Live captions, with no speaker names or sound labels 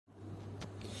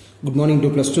Good morning to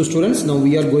plus 2 students. Now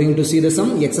we are going to see the sum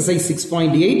exercise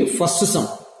 6.8 first sum.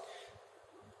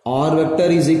 R vector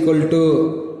is equal to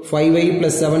 5i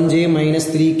plus 7j minus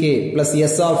 3k plus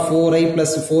s of 4i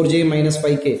plus 4j minus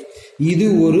 5k. இது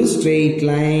ஒரு straight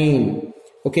line.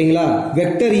 ஓகேங்களா?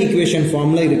 Vector equation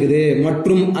ஃபார்ம்ல இருக்குது.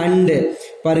 மற்றும் and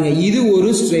பாருங்க இது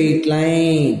ஒரு straight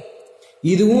line.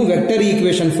 இதுவும் வெக்டர்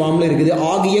ஈக்குவேஷன் ஃபார்ம்ல இருக்குது.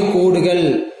 ஆகிய கோடுகள்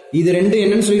இது ரெண்டு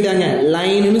என்னன்னு சொல்லிட்டாங்க?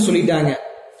 லைன்னு சொல்லிட்டாங்க.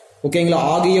 ஓகேங்களா?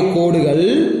 ஆகிய கோடுகள்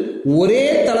ஒரே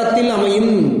தளத்தில்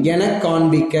அமையும் என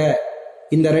காண்பிக்க.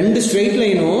 இந்த ரெண்டு ஸ்ட்ரெயிட்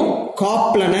லைனும்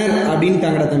காப்ளனர்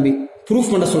அப்படின்ட்டாங்கடா தம்பி.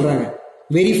 ப்ரூஃப் பண்ண சொல்றாங்க.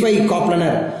 வெரிஃபை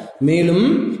காப்ளனர். மேலும்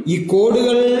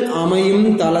இக்கோடுகள் அமையும்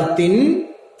தளத்தின்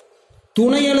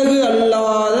துணையலகு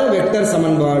அல்லாத வெக்டர்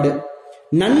சமன்பாடு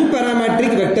நான்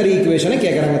பாராமெட்ரிக் வெக்டர் ஈக்குவேஷனை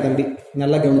கேட்கறாங்க தம்பி.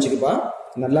 நல்லா கவனிச்சுக்குப்பா.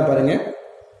 நல்லா பாருங்க.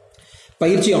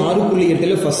 பயிற்சி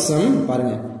 6.8 ஃபர்ஸ்ட் சம்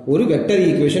பாருங்க. ஒரு வெக்டர்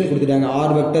ஈக்குவேஷன் கொடுத்துட்டாங்க. R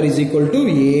vector is equal to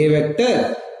A vector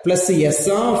plus S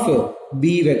of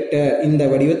B vector இந்த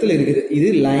வடிவத்தில் இருக்குது. இது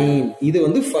லைன். இது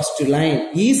வந்து ஃபர்ஸ்ட் லைன்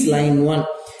இஸ் லைன் 1.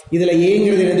 இதுல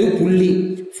Aங்கிறது என்னது? புள்ளி.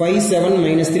 5 7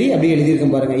 -3 அப்படி எழுதி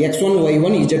இருக்கேன் பாருங்க. x1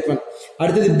 y1 z1.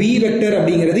 அடுத்தது B வெக்டர்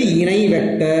அப்படிங்கிறது இணை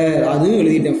வெக்டர். அதுவும்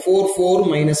எழுதிட்டேன். 4 4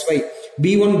 -5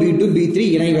 b1 b2 b3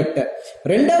 இணை வெக்டர்.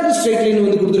 ரெண்டாவது ஸ்ட்ரெயிட் லைன்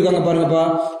வந்து கொடுத்திருக்காங்க பாருங்கப்பா.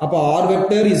 அப்ப R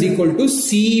vector is equal to C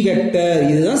vector.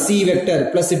 இதுதான் C vector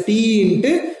plus T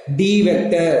into D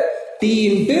vector. T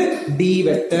into D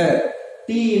vector. T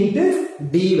into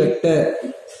D vector.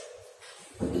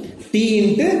 T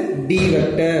into D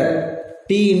vector.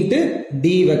 T into D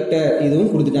vector.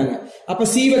 இதுவும் கொடுத்துட்டாங்க. அப்ப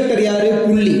C vector யாரு?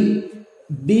 புள்ளி.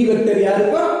 D vector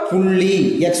யாருப்பா? புள்ளி.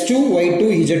 x2 y2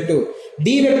 z2. D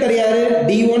vector யாரு?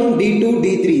 d1 d2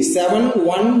 d3 7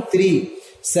 1 3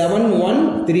 7 1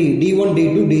 3 d1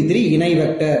 d2 d3 இணை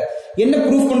vector. என்ன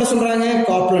ப்ரூஃப் பண்ண சொல்றாங்க?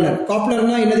 காப்ளனர்.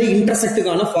 காப்ளனர்னா என்னது?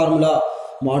 இன்டர்செக்ட்டுக்கான formula.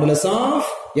 Modulus of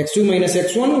x2 minus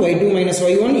x1 y2 minus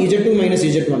y1 z2 minus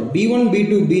z1 b1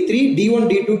 b2 b3 d1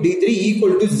 d2 d3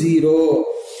 equal to 0.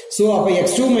 so அப்ப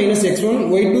x2 minus x1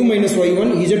 y2 minus y1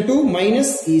 z2 minus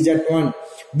z1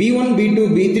 b1 b2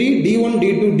 b3 d1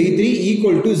 d2 d3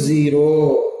 equal to 0.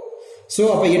 so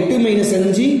அப்ப 8 minus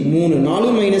 5 3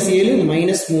 4 minus 7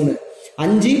 minus 3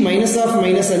 5 minus of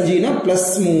minus 5 னா plus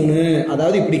 3.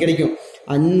 அதாவது இப்படி கிடைக்கும்.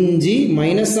 5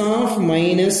 minus of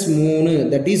minus 3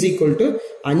 that is equal to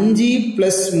 5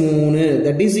 plus 3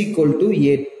 that is equal to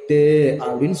 8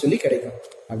 அப்படின்னு சொல்லி கிடைக்கும்.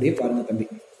 அப்படியே பாருங்க தம்பி.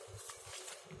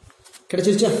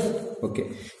 கிடைச்சிருச்சா? ஓகே.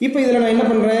 இப்போ இதுல நான் என்ன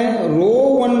பண்றேன்? ரோ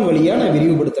 1 வழியா நான்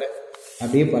விரிவுபடுத்துறேன்.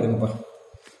 அப்படியே பாருங்கப்பா.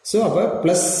 சோ அப்ப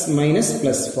பிளஸ் மைனஸ்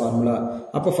பிளஸ் ஃபார்முலா.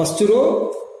 அப்ப ஃபர்ஸ்ட் ரோ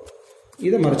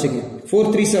இத மறைச்சுங்க. 4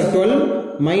 3s are 12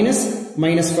 minus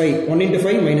minus 5 1 into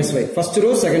 5 minus 5. First row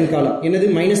second column என்னது?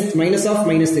 minus of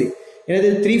minus 3 என்னது?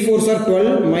 3 4s are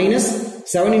 12 minus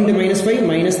 7 into minus 5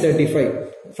 minus 35.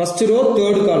 First row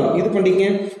third காலம் இது பண்ணீங்க.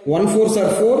 1 4s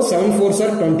are 4 7 4s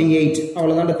are 28.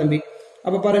 அவ்வளவுதான் தம்பி.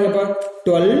 அப்ப பாருங்கப்பா.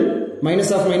 12 minus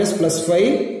of minus plus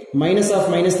 5 minus of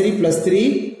minus 3 plus 3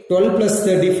 12 plus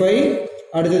 35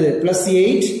 அடுத்தது plus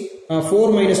 8 4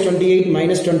 minus 28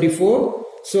 minus 24.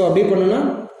 so அப்படியே பண்ணனா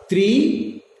 3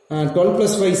 12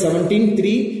 plus 5 17 3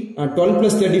 12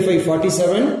 plus 35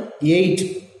 47 8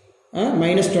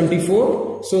 minus 24.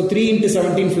 so 3 into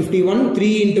 17 51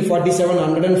 3 into 47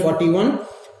 141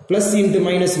 plus into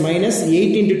minus minus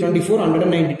 8 into 24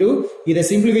 192. இதை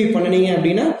simplify பண்ணனீங்க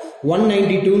அப்படின்னா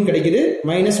 192 ன்னு கிடைக்குது.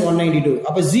 minus 192.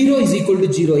 அப்ப 0 is equal to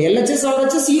 0. LHS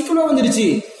RHS ஈக்குவலா வந்துருச்சு.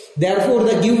 therefore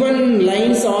the given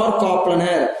lines are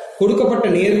coplanar. கொடுக்கப்பட்ட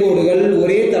நேர்கோடுகள்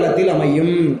ஒரே தளத்தில்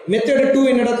அமையும். மெத்தட் 2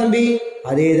 என்னடா தம்பி?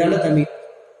 அதேதான்டா தம்பி.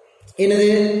 என்னது?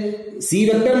 C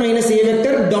vector minus A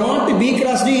vector dot B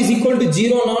cross D is equal to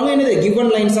 0 நாலும் என்னது? given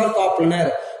lines are coplanar.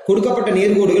 கொடுக்கப்பட்ட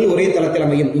நேர்கோடுகள் ஒரே தளத்தில்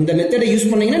அமையும். இந்த மெத்தடை யூஸ்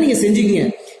பண்ணீங்கன்னா நீங்க செஞ்சீங்க.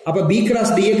 அப்ப B cross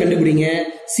D கண்டுபிடிங்க.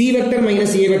 C vector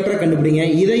minus A vector கண்டுபிடிங்க.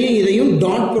 இதையும்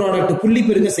டாட் ப்ராடக்ட் புள்ளி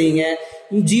பெருங்க செய்யுங்க.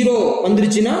 0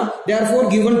 வந்துருச்சுன்னா therefore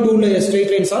given two straight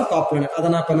lines are coplanar. அத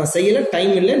நான் செய்யல,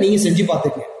 டைம் இல்ல, நீங்க செஞ்சு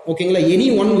பாத்துக்கங்க. ஓகேங்களா? Any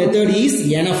one method is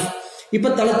enough. இப்ப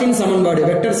தளத்தின் சமன்பாடு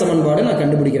வெக்டர் சமன்பாடு நான்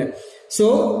கண்டுபிடிக்கிறேன். so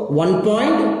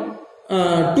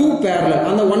 1.2 parallel.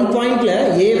 அந்த 1 பாயிண்ட்ல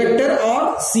A vector R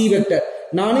C vector.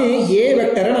 நானு A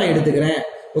வெக்டரை நான் எடுத்துக்கிறேன்.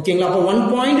 ஓகேங்களா? அப்ப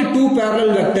 1.2 parallel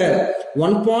vector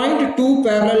 1.2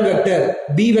 parallel vector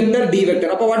B vector D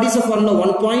vector. அப்ப what is the formula?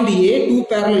 1.A 2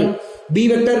 parallel B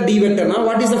vector D vector. Now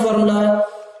what is the formula?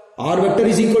 R vector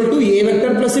is equal to A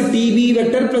vector plus TB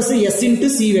vector plus S into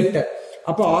C vector.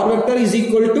 அப்ப R vector is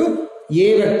equal to A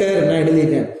vector நான்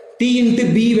எழுதிட்டேன். T into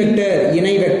B vector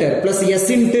இணை vector plus S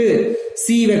into C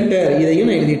vector இதையும்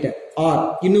நான் எழுதிட்டேன். R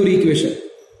இன்னொரு equation.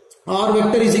 R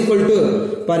vector is equal to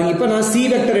பாருங்க இப்ப நான் C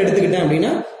vector எடுத்துக்கிட்டேன்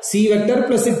அப்படின்னா C vector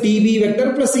plus TB vector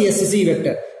plus SC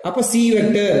vector அப்ப C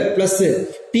vector plus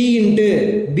T into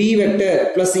B vector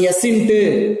plus S into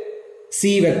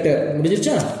C vector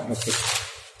முடிஞ்சிருச்சா? ஓகே.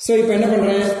 சோ இப்போ என்ன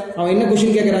பண்றேன், அவன் என்ன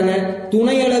क्वेश्चन கேக்குறாங்க,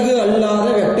 துணை அலகு அல்லாத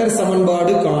வெக்டர்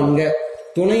சமன்பாடு காண்க.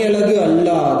 துணை அலகு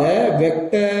அல்லாத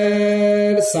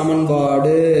வெக்டர்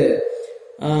சமன்பாடு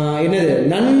என்னது,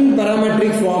 நன்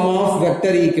parametric form of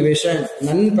vector equation.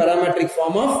 None parametric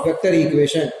form of vector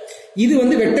equation. இது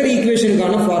வந்து வெக்டர்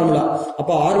ஈக்குவேஷனுக்கான ஃபார்முலா.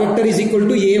 அப்ப R vector is equal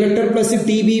to A vector plus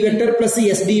TB vector plus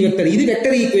SD vector. இது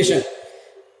வெக்டர் ஈக்குவேஷன்.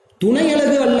 துணை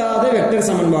அலகு அல்லாத வெக்டர்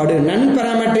சமன்பாடு, நன்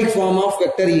parametric form of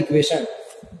vector equation.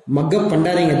 Mug up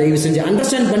பண்ணாதீங்க, தயவு செஞ்சு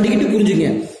அண்டர்ஸ்டாண்ட் பண்ணிக்கிட்டு புரிஞ்சுங்க.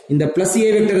 இந்த பிளஸ் A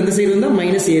வெக்டர் இந்த சைடு இருந்தா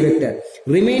மைனஸ் A வெக்டர்,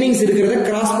 ரிமைனிங்ஸ் இருக்கிறத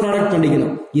கிராஸ் ப்ராடக்ட்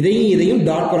பண்ணிக்கணும். இதையும்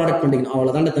டாட் ப்ராடக்ட் பண்ணிக்கணும்.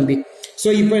 அவ்வளவுதான் தம்பி. சோ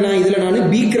இப்போ நான்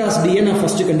B கிராஸ் D நான்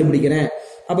ஃபர்ஸ்ட் கண்டுபிடிக்கிறேன்.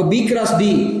 அப்ப B cross D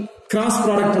cross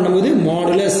product பண்ணும்போது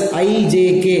மாடுலஸ்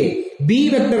IJK, B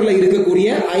வெக்டர்ல இருக்கக்கூடிய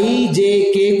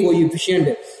IJK கோஎஃபிஷியன்ட்,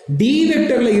 D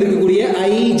வெக்டர்ல இருக்கக்கூடிய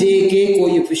IJK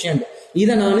கோஎஃபிஷியன்ட்.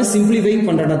 இத நான் சிம்பிளிஃபை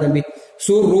பண்றேன் தம்பி.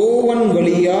 சோ ரோ 1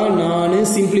 வழியா நான்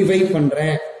சிம்பிளிஃபை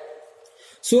பண்றேன்.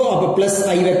 சோ அப்ப பிளஸ்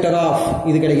I வெக்டர் ஆஃப்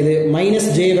இது கிடைக்குது, மைனஸ்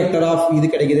J வெக்டர் ஆஃப் இது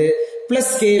கிடைக்குது,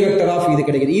 பிளஸ் K வெக்டர் ஆஃப் இது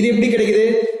கிடைக்குது. இது எப்படி கிடைக்குது,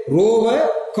 ரோவை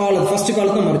காலம் ஃபர்ஸ்ட்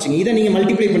காலத்தை மறைச்சிங்க. இதை நீங்க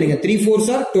மல்டிப்ளை பண்ணுங்க. 3 4s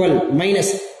are 12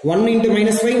 minus 1 into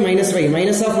minus 5 minus 5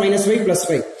 minus of minus 5 plus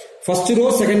 5. First row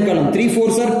second column 3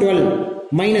 4s are 12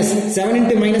 minus 7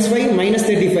 into minus 5 minus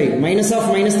 35 minus of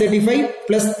minus 35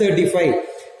 plus 35.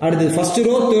 அடுத்து first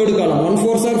row third column 1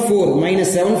 4s are 4 minus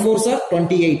 7 4s are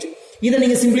 28. இதை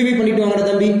நீங்க simplify பண்ணிட்டு வாங்க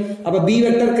தம்பி. அப்ப B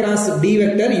vector cross D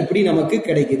vector இப்படி நமக்கு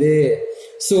கிடைக்குது.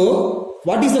 So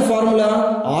what is the formula?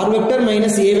 R vector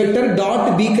minus A vector dot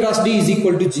B cross D is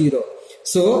equal to 0.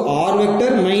 So R vector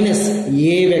minus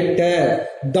A vector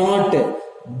dot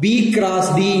B cross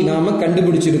D நாம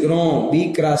கண்டுபிடிச்சிருக்கிறோம். B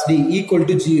cross D equal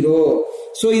to 0.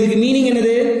 So இதுக்கு meaning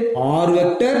என்னது, R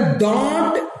vector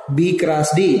dot B cross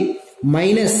D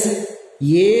minus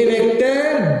A vector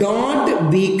dot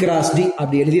B cross D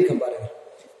அப்படி எழுதியிருக்கேன் பாருங்க.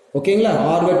 ஓகேங்களா?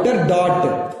 R vector dot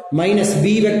minus B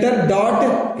vector dot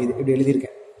இது இப்படி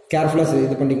எழுதியிருக்கேன். கேர்ஃபுல்லா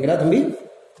இது பண்ணீங்களா தம்பி?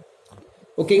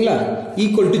 ஓகேங்களா?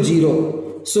 Equal to 0.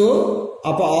 சோ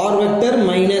அப்ப R வெக்டர்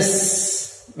மைனஸ்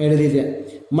எழுதிட்டேன்,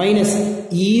 மைனஸ்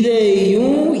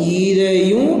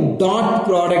இதையும் டாட்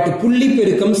ப்ராடக்ட் புள்ளி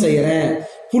பெருக்கம் செய்யறேன்.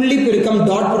 புள்ளி பெருக்கம்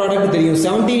டாட் ப்ராடக்ட் தெரியும்.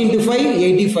 17 into 5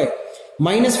 85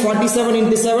 minus 47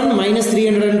 into 7 minus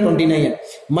 329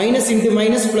 minus into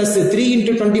minus plus 3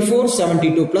 into 24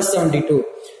 72 plus 72.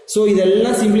 So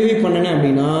இதெல்லாம் சிம்பிளிஃபை பண்ணனே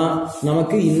அப்படின்னா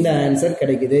நமக்கு இந்த ஆன்சர்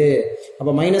கிடைக்குது. அப்ப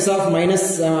மைனஸ் ஆஃப் மைனஸ்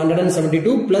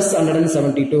 172 பிளஸ்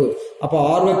 172. அப்ப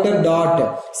R vector dot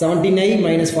 79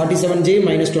 minus 47J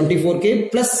minus 24K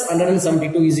plus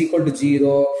 172 is equal to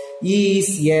 0 is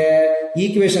a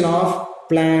equation of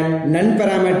plan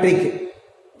non-parametric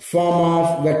form of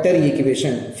vector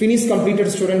equation. Finish completed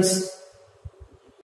students.